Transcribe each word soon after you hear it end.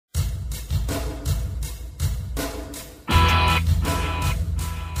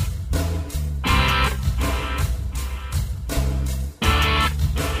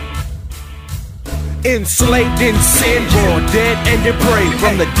Enslaved in sin, born dead and depraved.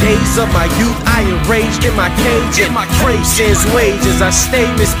 From the days of my youth, I enraged in my cage and crave sin's wages. I stay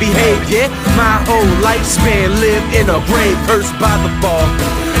misbehaved, yeah. My whole lifespan lived in a grave, cursed by the fall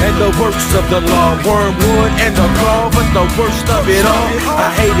and the works of the law. Wormwood and the claw, but the worst of it all, I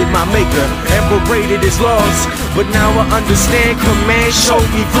hated my maker and berated his laws. But now I understand, command showed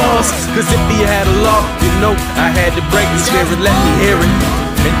me flaws. Cause if he had a law, you know I had to break his spirit, let me hear it.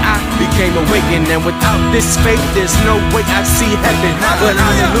 And I became awakened, and without this faith, there's no way I see heaven. But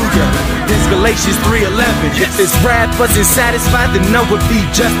hallelujah, there's Galatians 3:11. If this wrath wasn't satisfied, then none would be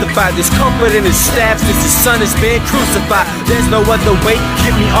justified. There's comfort in his staff since his son has been crucified. There's no other way,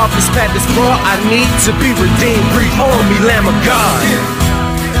 get me off this path that's raw. I need to be redeemed. Breathe on me, Lamb of God.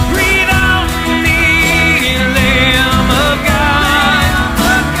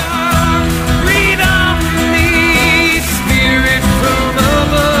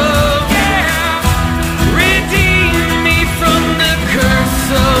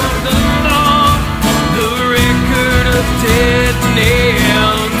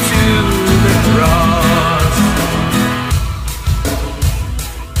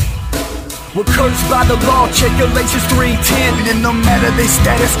 We're cursed by the law, check Galatians 3:10. And no matter their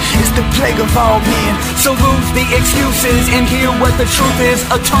status, it's the plague of all men. So lose the excuses and hear what the truth is.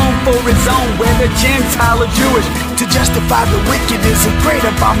 Atone for his own, whether Gentile or Jewish. To justify the wicked is a great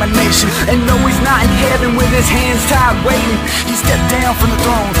abomination. And no, he's not in heaven with his hands tied waiting. He stepped down from the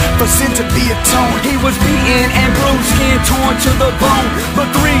throne for sin to be atoned. He was beaten and bruised, skin torn to the bone. But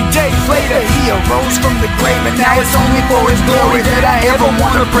 3 days later he arose from the grave. And now it's only for his glory that I ever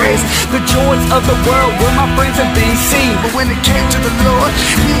want to praise. The joys of the world where my friends have been seen. But when it came to the Lord,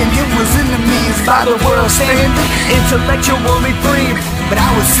 me and him was enemies by the world standard. Intellectually free, but I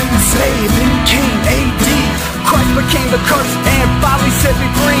was enslaved. Then came AD. Christ became the curse and finally set me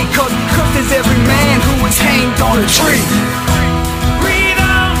free. Cause cursed is every man who is hanged on a tree. Breathe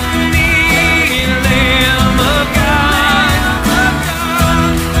on me, Lamb of God.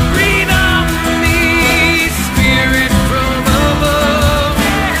 Breathe on me, Spirit from above.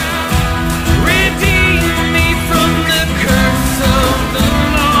 Redeem me from the curse of the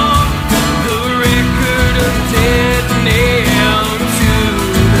law, the record of dead nailed to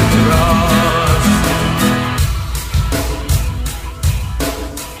the cross.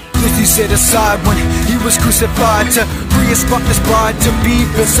 He set aside when he was crucified to free his spotless bride to be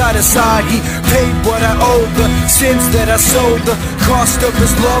beside his side. He paid what I owed, the sins that I sowed. The cost of his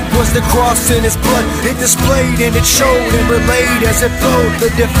love was the cross in his blood. It displayed and it showed and relayed as it flowed.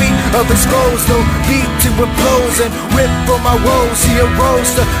 The defeat of his foes, no beat to impose and whip for my woes. He arose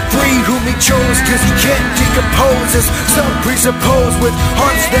to free whom he chose, cause he can't decompose as some presuppose. With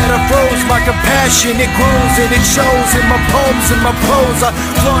hearts that are froze, my compassion it grows and it shows in my poems and my prose. I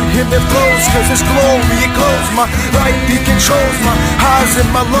flaunt him it flows, cause his glory it glows. My life he controls, my highs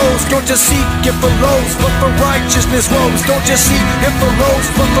and my lows. Don't just seek it for lows, but for righteousness woes. Don't just seek it for lows,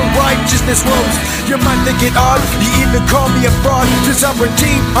 but for righteousness woes. You might think it odd, you even call me a fraud. Since I'm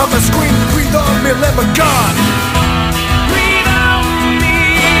redeemed, I'ma scream, breathe on me, Lamb of God. Breathe on me,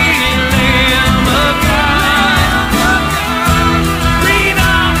 Lamb of God. Breathe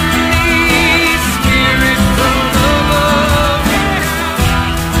on me, Spirit from above.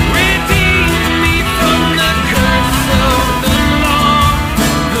 Redeem me from the curse of the law,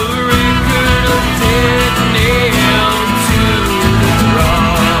 the record of dead nailed to the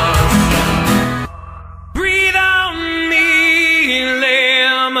cross. Breathe on me,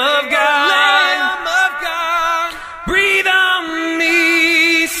 Lamb of God. Breathe on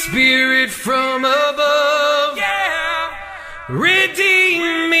me, Spirit from above.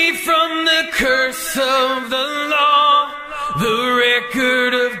 Redeem me from the curse of the law, the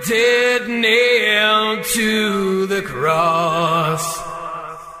record of dead nailed to the cross.